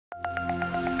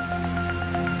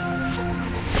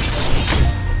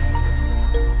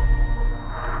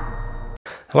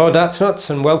Hello Darts Nutz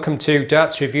and welcome to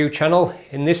Darts Review channel.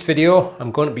 In this video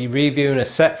I'm going to be reviewing a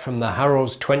set from the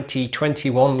Harrows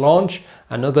 2021 launch,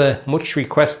 another much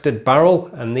requested barrel,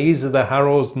 and these are the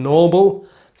Harrows Noble,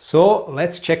 so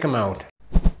let's check them out.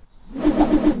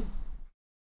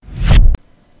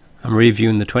 I'm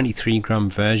reviewing the 23 gram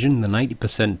version, the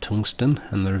 90% tungsten,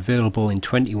 and they're available in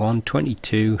 21,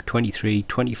 22, 23,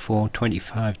 24,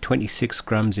 25, 26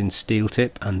 grams in steel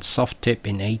tip and soft tip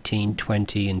in 18,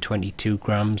 20 and 22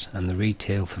 grams, and the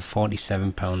retail for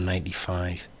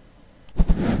 £47.95.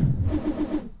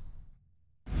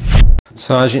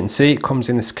 So as you can see, it comes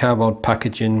in this cardboard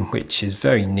packaging which is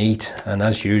very neat, and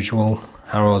as usual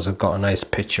Harrows have got a nice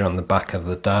picture on the back of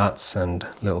the darts and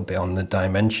a little bit on the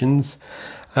dimensions.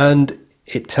 And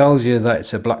it tells you that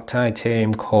it's a black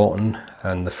titanium coating,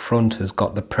 and the front has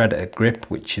got the Predator grip,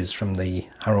 which is from the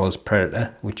Harrows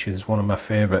Predator, which is one of my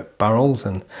favourite barrels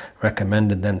and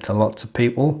recommended them to lots of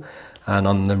people. And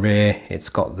on the rear it's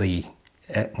got the,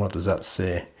 what does that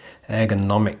say,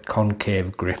 ergonomic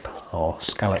concave grip, or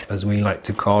scallop as we like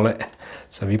to call it.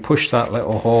 So if you push that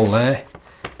little hole there,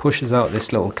 pushes out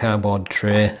this little cardboard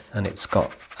tray, and it's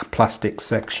got a plastic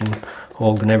section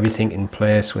holding everything in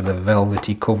place with a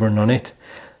velvety covering on it,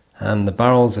 and the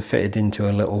barrels are fitted into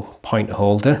a little point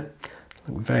holder.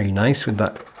 Look very nice with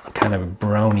that kind of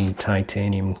browny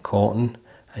titanium coating.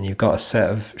 And you've got a set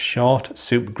of short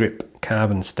super grip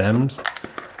carbon stems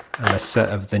and a set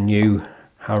of the new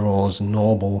Harrows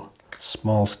Noble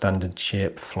small standard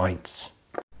shape flights.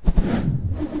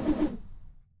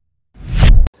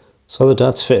 So the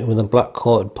dart's fitted with a black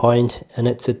coated point, and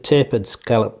it's a tapered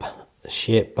scallop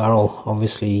shaped barrel.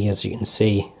 Obviously, as you can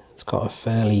see, it's got a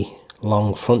fairly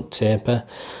long front taper,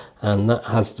 and that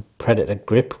has the Predator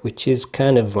grip, which is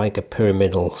kind of like a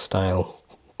pyramidal style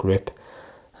grip.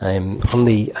 On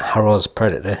the Harrows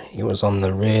Predator it was on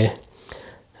the rear,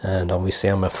 and obviously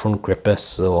I'm a front gripper,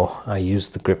 so I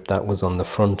used the grip that was on the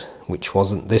front, which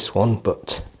wasn't this one,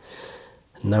 but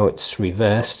now it's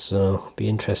reversed, so it'll be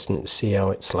interesting to see how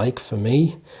it's like for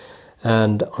me.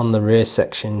 And on the rear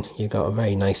section you got a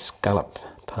very nice scallop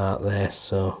part there,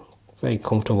 so very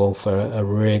comfortable for a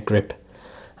rear grip,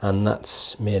 and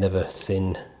that's made of a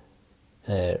thin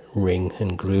ring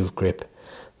and groove grip.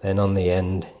 Then on the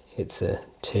end it's a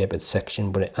tapered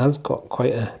section, but it has got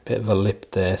quite a bit of a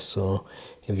lip there, so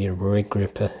if you're a rear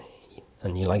gripper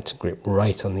and you like to grip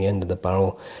right on the end of the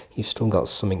barrel, you've still got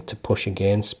something to push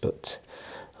against. But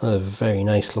a very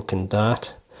nice looking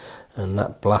dart, and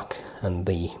that black and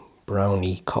the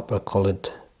browny copper coloured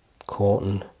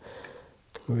coating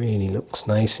really looks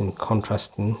nice and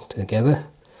contrasting together.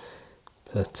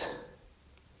 But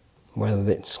whether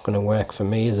it's going to work for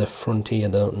me as a frontie, I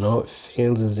don't know. It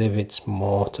feels as if it's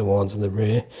more towards the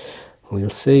rear. We'll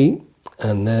see.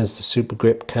 And there's the super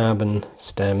grip carbon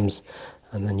stems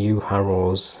and the new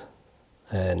Harrows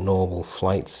Noble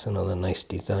flights, another nice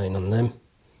design on them.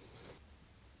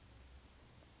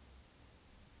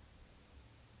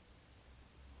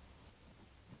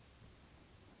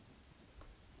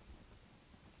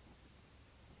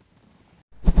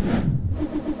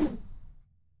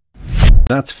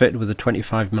 That's fitted with a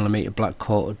 25mm black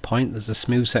coated point. There's a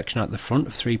smooth section at the front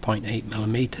of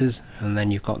 3.8mm, and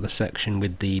then you've got the section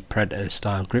with the Predator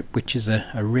style grip, which is a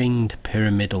ringed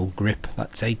pyramidal grip.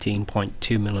 That's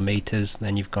 18.2mm.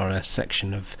 Then you've got a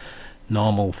section of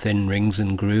normal thin rings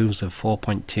and grooves of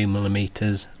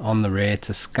 4.2mm. On the rear it's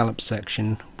a scallop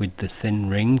section with the thin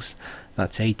rings,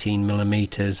 that's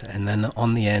 18mm, and then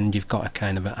on the end you've got a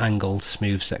kind of an angled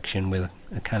smooth section with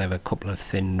a kind of a couple of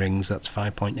thin rings, that's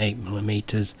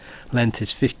 5.8mm. Length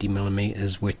is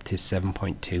 50mm, width is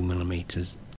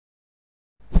 7.2mm.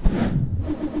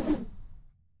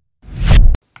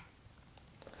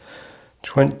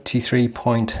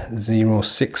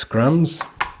 .06 grams.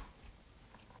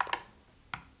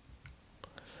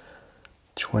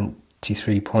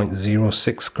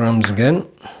 23.06 grams again,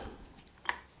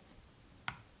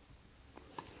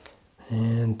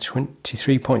 and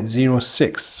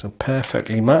 23.06, so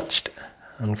perfectly matched.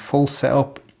 And full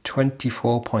setup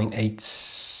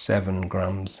 24.87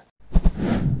 grams.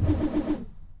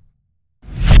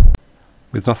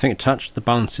 With nothing attached, the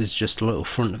balance is just a little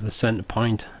front of the centre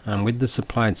point, and with the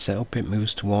supplied setup it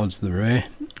moves towards the rear,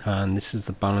 and this is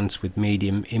the balance with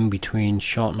medium in between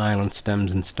short nylon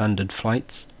stems and standard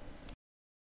flights.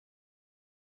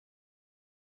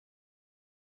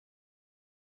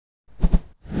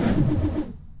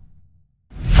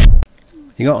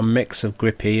 You got a mix of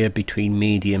grip here between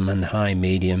medium and high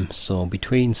medium, so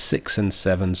between 6 and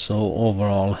 7, so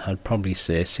overall I'd probably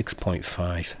say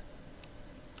 6.5.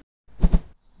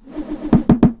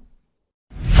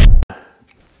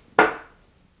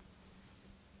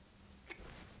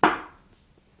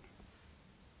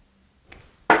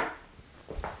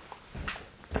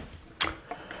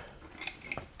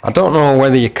 I don't know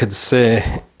whether you could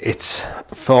say it's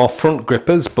for front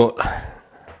grippers, but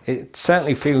it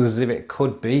certainly feels as if it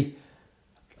could be.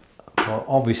 Well,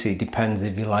 obviously it depends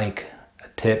if you like a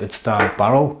tapered style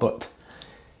barrel, but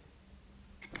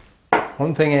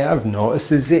one thing I've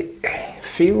noticed is it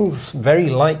feels very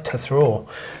light to throw.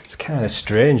 It's kind of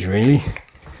strange really.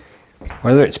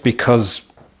 Whether it's because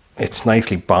it's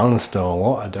nicely balanced or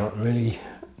what, I don't really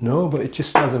know, but it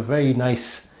just has a very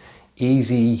nice,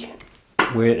 easy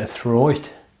way to throw it.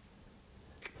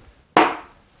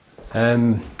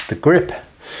 The grip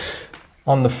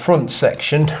on the front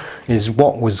section is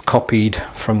what was copied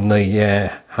from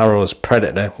the Harrows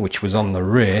Predator, which was on the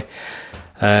rear,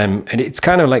 and it's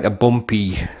kind of like a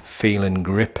bumpy feeling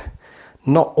grip,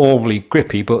 not overly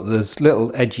grippy, but there's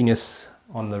little edginess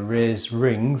on the raised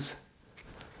rings.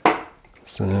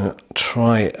 So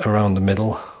try it around the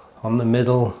middle. On the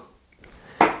middle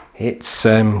it's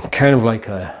kind of like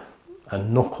a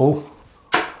knuckle,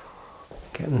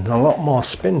 getting a lot more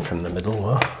spin from the middle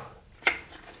though.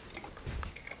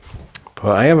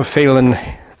 But I have a feeling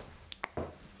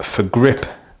for grip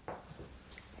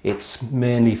it's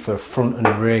mainly for front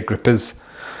and rear grippers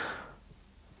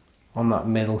on that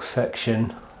middle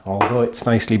section. Although it's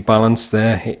nicely balanced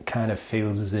there, it kind of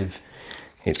feels as if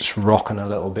it's rocking a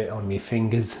little bit on my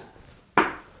fingers.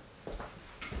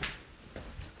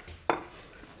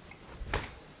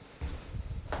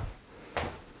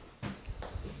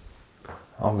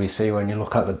 Obviously when you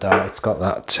look at the dart, it's got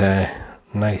that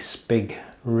nice big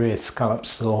rear scallop,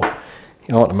 so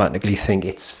you automatically think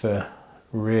it's for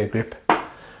rear grip,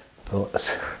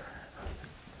 but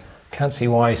can't see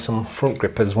why some front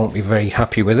grippers won't be very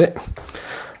happy with it.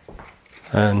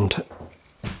 And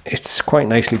it's quite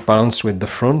nicely balanced with the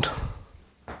front.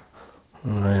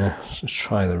 Let's just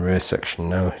try the rear section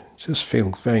now. It just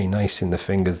feels very nice in the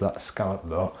fingers, that scallop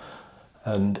though,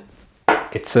 and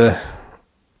it's a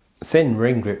thin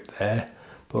ring grip there,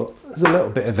 but there's a little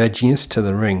bit of edginess to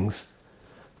the rings,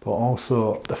 but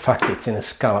also the fact it's in a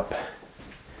scallop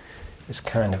is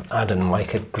kind of adding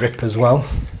like a grip as well.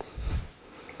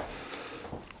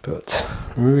 But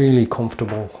really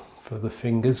comfortable for the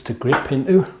fingers to grip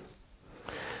into.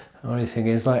 The only thing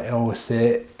is, like I always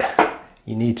say,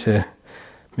 you need to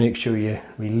make sure you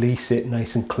release it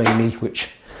nice and cleanly, which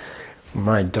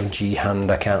my dodgy hand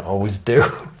I can't always do.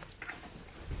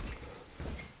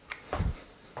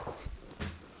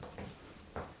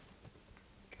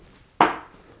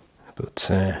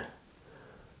 But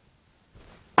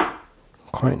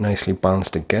quite nicely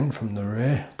balanced again from the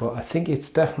rear, but I think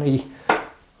it's definitely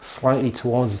slightly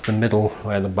towards the middle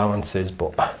where the balance is,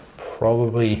 but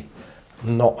probably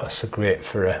not so great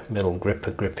for a middle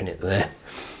gripper gripping it there.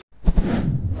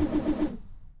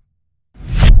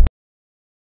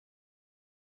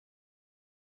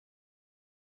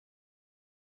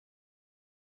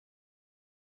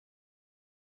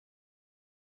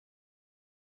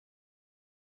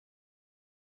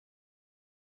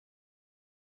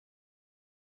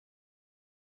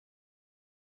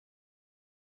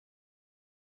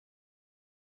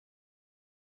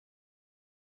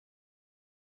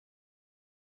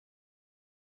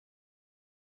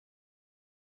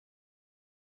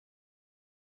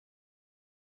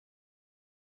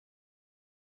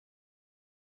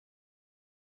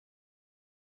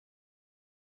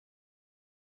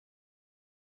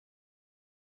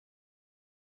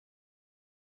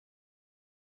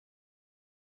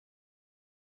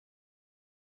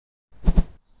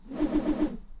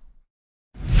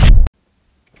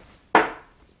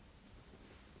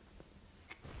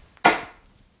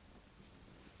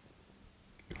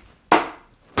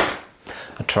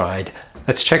 I tried.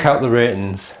 Let's check out the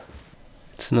ratings.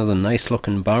 It's another nice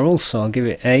looking barrel, so I'll give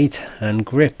it 8, and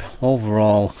grip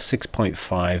overall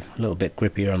 6.5, a little bit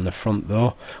grippier on the front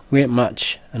though. Weight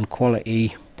match and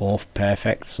quality both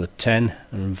perfect, so 10,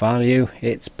 and value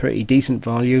it's pretty decent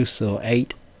value, so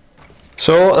 8.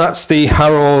 So that's the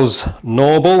Harrows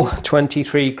Noble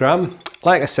 23 gram.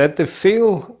 Like I said, they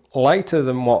feel lighter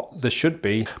than what they should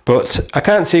be, but I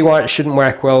can't see why it shouldn't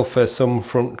work well for some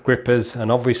front grippers,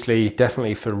 and obviously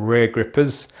definitely for rear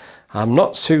grippers. I'm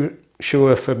not too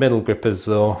sure for middle grippers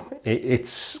though.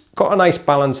 It's got a nice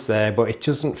balance there, but it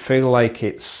doesn't feel like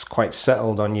it's quite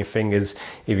settled on your fingers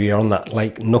if you're on that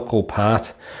like knuckle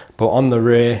part. But on the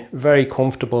rear, very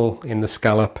comfortable in the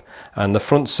scallop, and the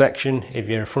front section, if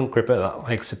you're a front gripper that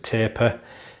likes a taper,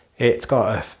 it's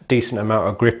got a decent amount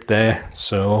of grip there,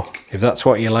 so if that's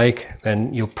what you like,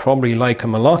 then you'll probably like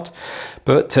them a lot.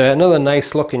 But another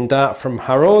nice looking dart from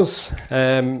Harrows.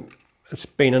 It's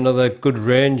been another good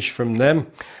range from them,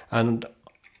 and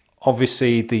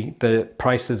Obviously the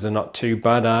prices are not too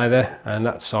bad either, and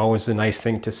that's always a nice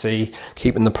thing to see,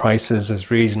 keeping the prices as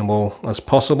reasonable as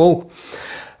possible,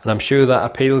 and I'm sure that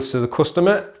appeals to the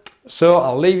customer. So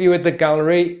I'll leave you with the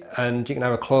gallery and you can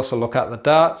have a closer look at the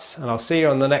darts, and I'll see you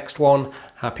on the next one.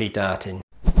 Happy darting.